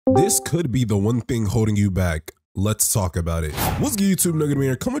This could be the one thing holding you back. Let's talk about it. What's good, YouTube? NoGoodEman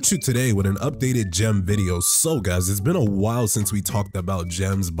here, coming at you today with an updated gem video. So guys, it's been a while since we talked about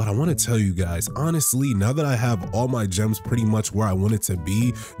gems, but I want to tell you guys, honestly, now that I have all my gems pretty much where I want it to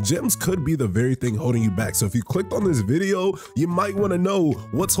be, gems could be the very thing holding you back. So if you clicked on this video, you might want to know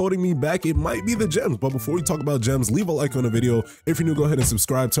what's holding me back. It might be the gems, but before we talk about gems, leave a like on the video. If you're new, go ahead and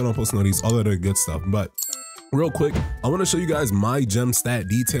subscribe, turn on post notifications, all of that good stuff. But real quick, I want to show you guys my gem stat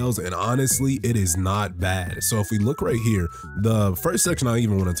details, and honestly, it is not bad. So if we look right here, the first section I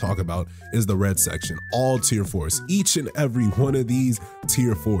even want to talk about is the red section, all tier 4s, each and every one of these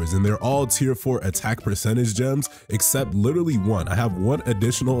tier 4s, and they're all tier 4 attack percentage gems, except literally one. I have one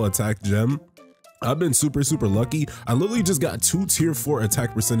additional attack gem. I've been super lucky. I literally just got 2 tier 4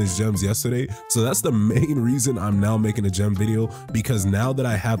 attack percentage gems yesterday. So that's the main reason I'm now making a gem video, because now that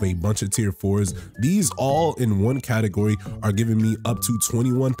I have a bunch of tier 4s, these all in one category are giving me up to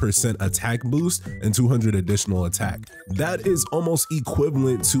 21% attack boost and 200 additional attack. That is almost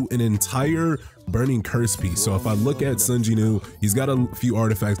equivalent to an entire burning curse piece. So if I look at Sun Jinwoo, he's got a few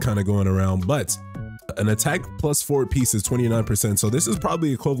artifacts kind of going around, but an attack plus 4 piece is 29%. So this is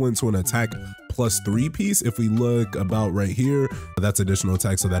probably equivalent to an attack plus 3 piece. If we look about right here, that's additional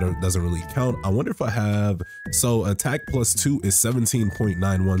attack, so that doesn't really count. I wonder if I have, so attack plus 2 is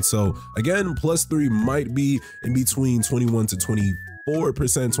 17.91. So again, plus 3 might be in between 21 to 24%,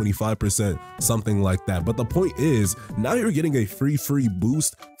 25%, something like that. But the point is, now you're getting a free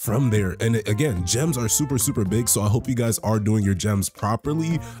boost from there. And again, gems are super big, so I hope you guys are doing your gems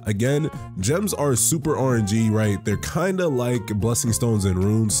properly. Again, gems are super RNG, right? They're kind of like blessing stones and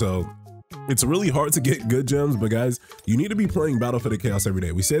runes, so it's really hard to get good gems, but guys, you need to be playing Battle for the Chaos every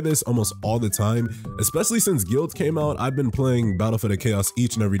day. We say this almost all the time, especially since Guild came out. I've been playing Battle for the Chaos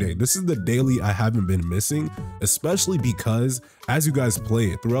each and every day. This is the daily I haven't been missing, especially because as you guys play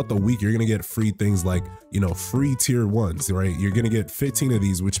it throughout the week, you're gonna get free things like, you know, free tier 1s, right? You're gonna get 15 of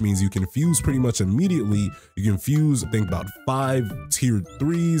these, which means you can fuse pretty much immediately. You can fuse, I think, about 5 tier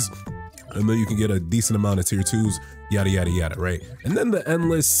 3s, and then you can get a decent amount of tier 2s, yada, right? And then the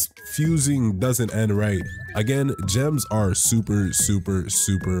endless fusing doesn't end, right? Again, gems are super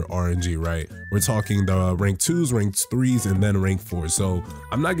RNG, right? We're talking the rank 2s, rank 3s, and then rank 4s. So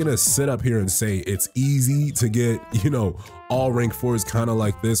I'm not gonna sit up here and say it's easy to get, you know, all rank 4s kind of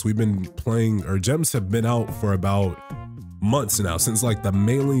like this. We've been playing, or gems have been out for about months now, since like the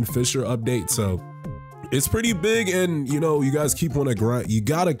Mailing Fisher update. So it's pretty big, and you know, you guys keep on a grind. You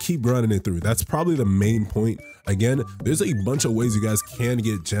gotta keep grinding it through. That's probably the main point. Again, there's a bunch of ways you guys can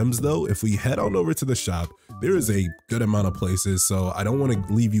get gems though. If we head on over to the shop, there is a good amount of places, so I don't want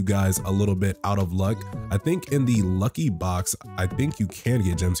to leave you guys a little bit out of luck. I think in the lucky box, I think you can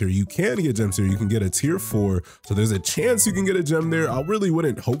get gems here. You can get gems here. You can get a tier 4, so there's a chance you can get a gem there. I really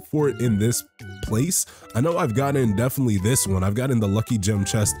wouldn't hope for it in this place. I know I've gotten definitely this one. I've gotten the lucky gem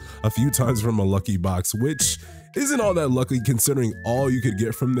chest a few times from a lucky box, which isn't all that lucky considering all you could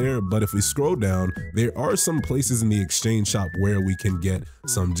get from there. But if we scroll down, there are some places in the exchange shop where we can get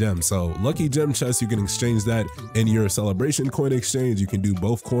some gems. So lucky gem chest, you can exchange that in your celebration coin exchange. You can do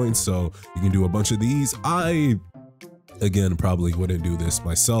both coins, so you can do a bunch of these. I, again, probably wouldn't do this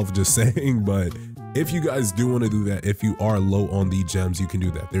myself, just saying, but if you guys do want to do that, if you are low on the gems, you can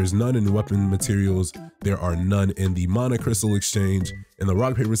do that. There's none in weapon materials. There are none in the mana crystal exchange. In the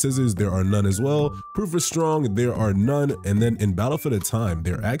rock, paper, scissors, there are none as well. Proof is strong, there are none. And then in Battle for the Time,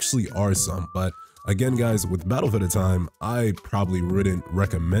 there actually are some. But again, guys, with Battle for the Time, I probably wouldn't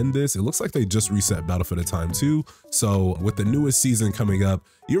recommend this. It looks like they just reset Battle for the Time too. So with the newest season coming up,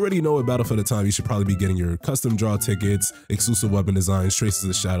 you already know at Battle for the Time, you should probably be getting your custom draw tickets, exclusive weapon designs, traces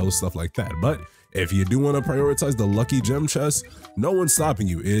of shadows, stuff like that. But if you do want to prioritize the lucky gem chest, no one's stopping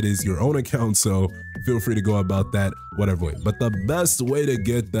you. It is your own account, so feel free to go about that whatever way. But the best way to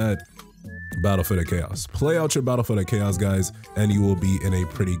get that Battle for the Chaos, play out your Battle for the Chaos, guys, and you will be in a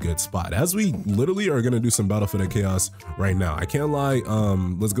pretty good spot. As we literally are going to do some Battle for the Chaos right now. I can't lie,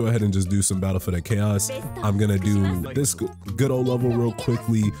 let's go ahead and just do some Battle for the Chaos. I'm going to do this good old level real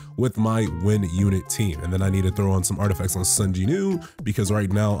quickly with my win unit team, and then I need to throw on some artifacts on Sun Jinwoo, because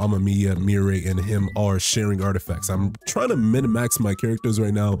right now Amamiya, Mirai, and him are sharing artifacts. I'm trying to min-max my characters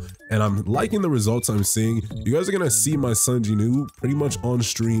right now, and I'm liking the results I'm seeing. You guys are going to see my Sun Jinwoo pretty much on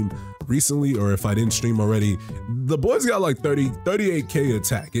stream recently. recently, or if I didn't stream already, the boys got like 38k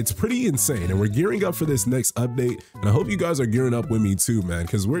attack. It's pretty insane, and we're gearing up for this next update, and I hope you guys are gearing up with me too, man,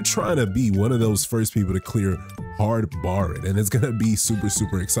 because we're trying to be one of those first people to clear hard barred, and it's gonna be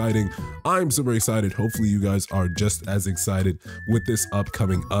super exciting. I'm super excited. Hopefully you guys are just as excited with this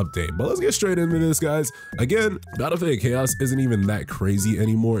upcoming update. But let's get straight into this, guys. Again, Battlefield Chaos isn't even that crazy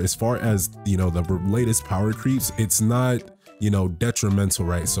anymore as far as, you know, the latest power creeps. It's not, you know, detrimental,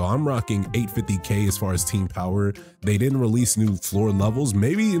 right? So I'm rocking 850k as far as team power. They didn't release new floor levels.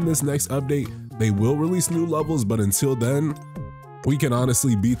 Maybe in this next update they will release new levels, but until then we can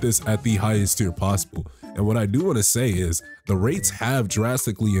honestly beat this at the highest tier possible. And what I do want to say is the rates have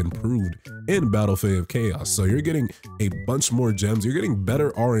drastically improved in Battlefield Chaos. So you're getting a bunch more gems. You're getting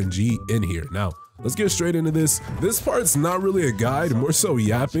better RNG in here. Now, let's get straight into this. This part's not really a guide, more so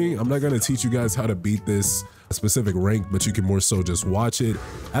yapping. I'm not going to teach you guys how to beat this specific rank, but you can more so just watch it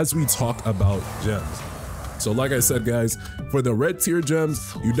as we talk about gems. So like I said, guys, for the red tier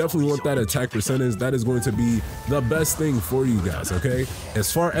gems, you definitely want that attack percentage. That is going to be the best thing for you guys, okay?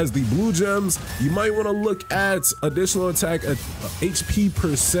 As far as the blue gems, you might want to look at additional attack at HP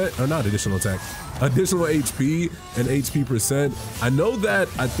percent, or not additional attack, additional HP and HP percent. I know that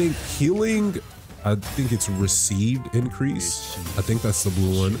I think healing, I think it's received increase. I think that's the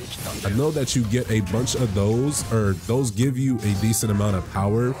blue one. I know that you get a bunch of those, or those give you a decent amount of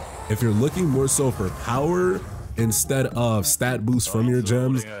power. If you're looking more so for power instead of stat boost from your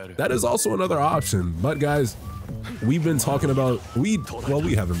gems, that is also another option. But guys, we've been talking about, we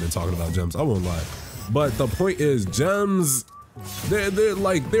haven't been talking about gems, I won't lie. But the point is, gems,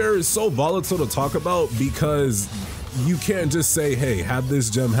 they're so volatile to talk about because you can't just say, hey, have this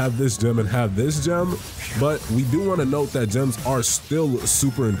gem, and have this gem. But we do want to note that gems are still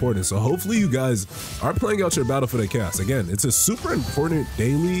super important. So hopefully you guys are playing out your Battlefield Chaos. Again, it's a super important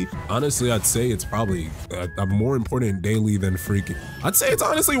daily. Honestly, I'd say it's probably a more important daily than freaking. I'd say it's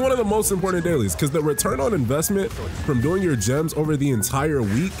honestly one of the most important dailies, because the return on investment from doing your gems over the entire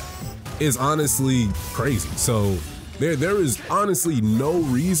week is honestly crazy. So there is honestly no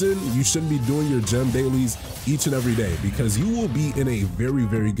reason you shouldn't be doing your gem dailies each and every day, because you will be in a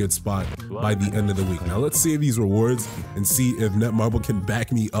very good spot by the end of the week. Now let's see these rewards and see if Netmarble can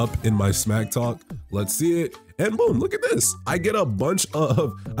back me up in my smack talk. Let's see it. And boom, look at this. I get a bunch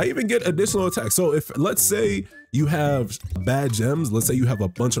of, I even get additional attacks. So if, let's say you have bad gems, let's say you have a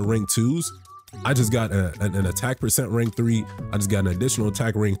bunch of rank 2s, I just got an attack percent rank 3. I just got an additional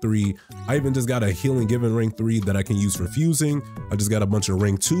attack rank 3. I even just got a healing given rank 3 that I can use for fusing. I just got a bunch of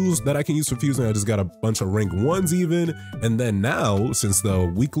rank 2s that I can use for fusing. I just got a bunch of rank 1s even. And then now, since the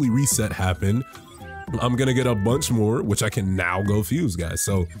weekly reset happened, I'm gonna get a bunch more, which I can now go fuse, guys.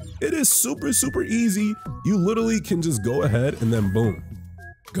 So it is super easy. You literally can just go ahead and then boom,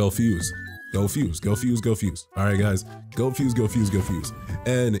 go fuse. Go fuse, go fuse, go fuse. All right, guys, go fuse, go fuse, go fuse.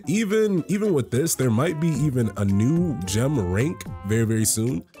 And even with this, there might be even a new gem rank very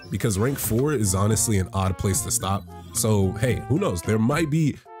soon, because rank 4 is honestly an odd place to stop. So hey, who knows? There might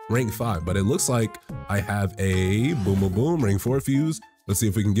be rank 5, but it looks like I have a boom, rank 4 fuse. Let's see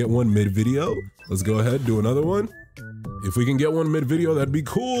if we can get one mid video. Let's go ahead, do another one. If we can get one mid video, that'd be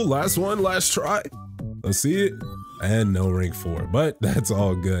cool. Last one, last try. Let's see it. And no rank 4, but that's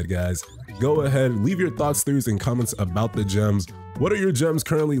all good, guys. Go ahead, leave your thoughts, theories, and comments about the gems. What are your gems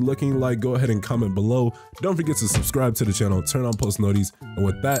currently looking like? Go ahead and comment below. Don't forget to subscribe to the channel, turn on post notifications. And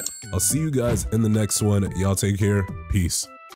with that, I'll see you guys in the next one. Y'all take care. Peace.